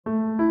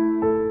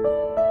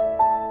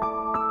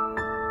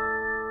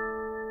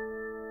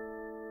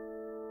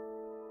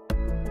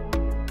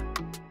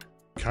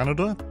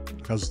Canada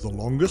has the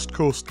longest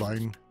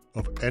coastline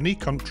of any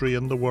country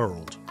in the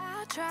world.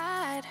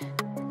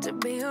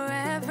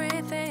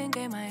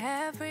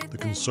 The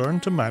concern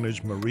to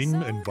manage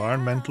marine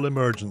environmental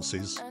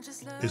emergencies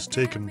is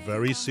taken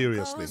very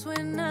seriously.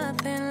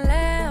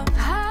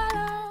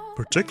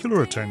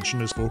 Particular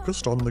attention is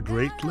focused on the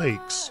Great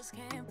Lakes,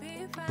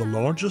 the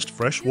largest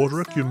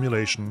freshwater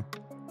accumulation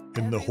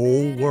in the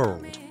whole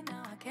world.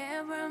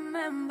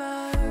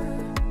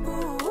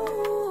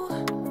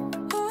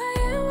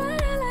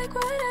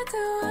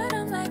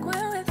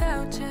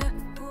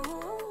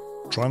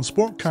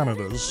 Transport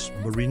Canada's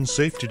Marine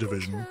Safety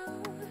Division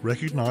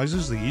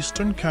recognises the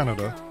Eastern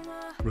Canada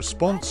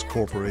Response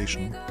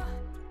Corporation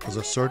as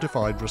a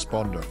certified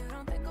responder.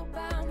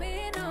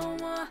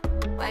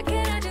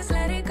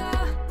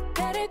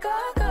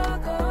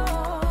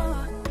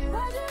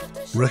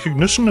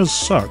 Recognition as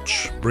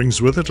such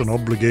brings with it an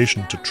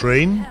obligation to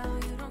train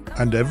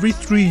and every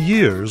 3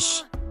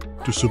 years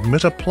to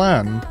submit a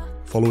plan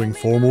following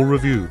formal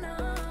review.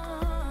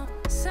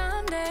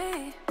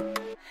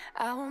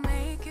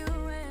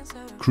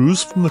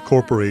 Crews from the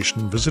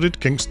corporation visited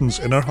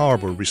Kingston's inner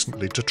harbour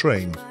recently to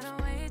train.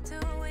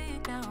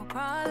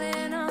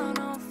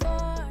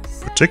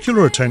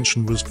 Particular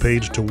attention was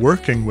paid to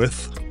working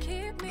with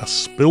a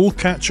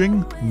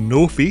spill-catching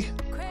NOFI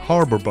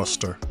Harbour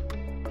Buster.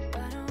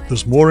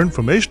 There's more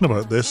information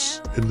about this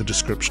in the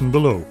description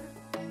below.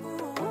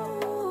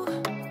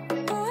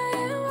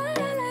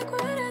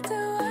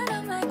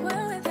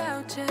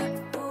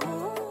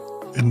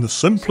 In the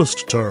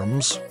simplest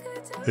terms,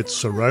 it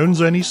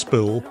surrounds any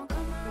spill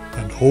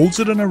and holds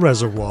it in a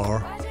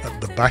reservoir at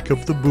the back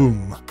of the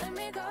boom,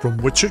 from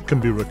which it can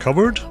be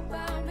recovered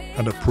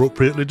and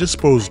appropriately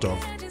disposed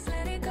of.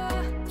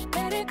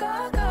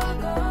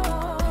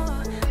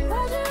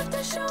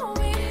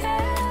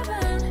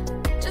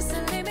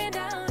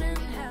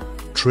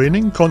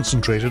 Training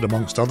concentrated,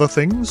 amongst other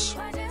things,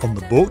 on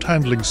the boat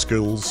handling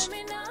skills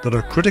that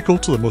are critical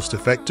to the most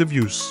effective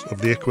use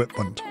of the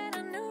equipment.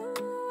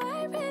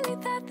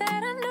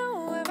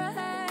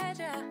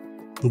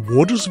 The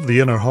waters of the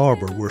inner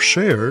harbour were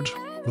shared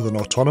with an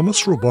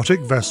autonomous robotic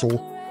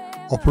vessel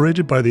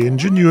operated by the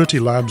Ingenuity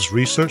Labs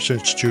Research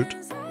Institute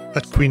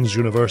at Queen's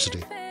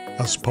University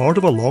as part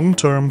of a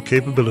long-term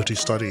capability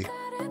study.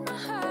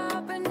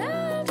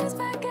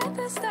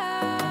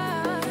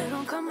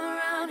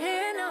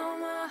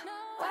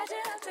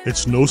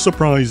 It's no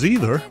surprise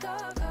either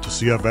to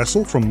see a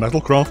vessel from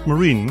Metalcraft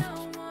Marine,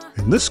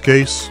 in this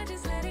case,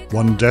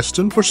 one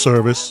destined for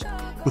service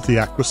with the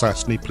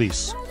Akwesasne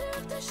Police.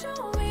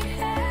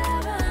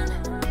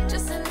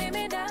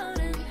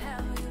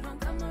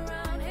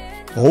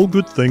 All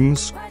good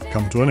things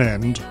come to an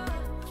end,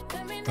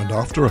 and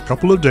after a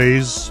couple of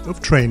days of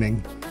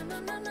training,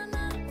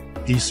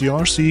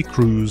 ECRC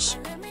crews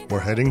were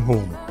heading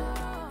home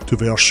to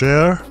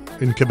Verchères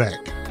in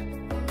Quebec.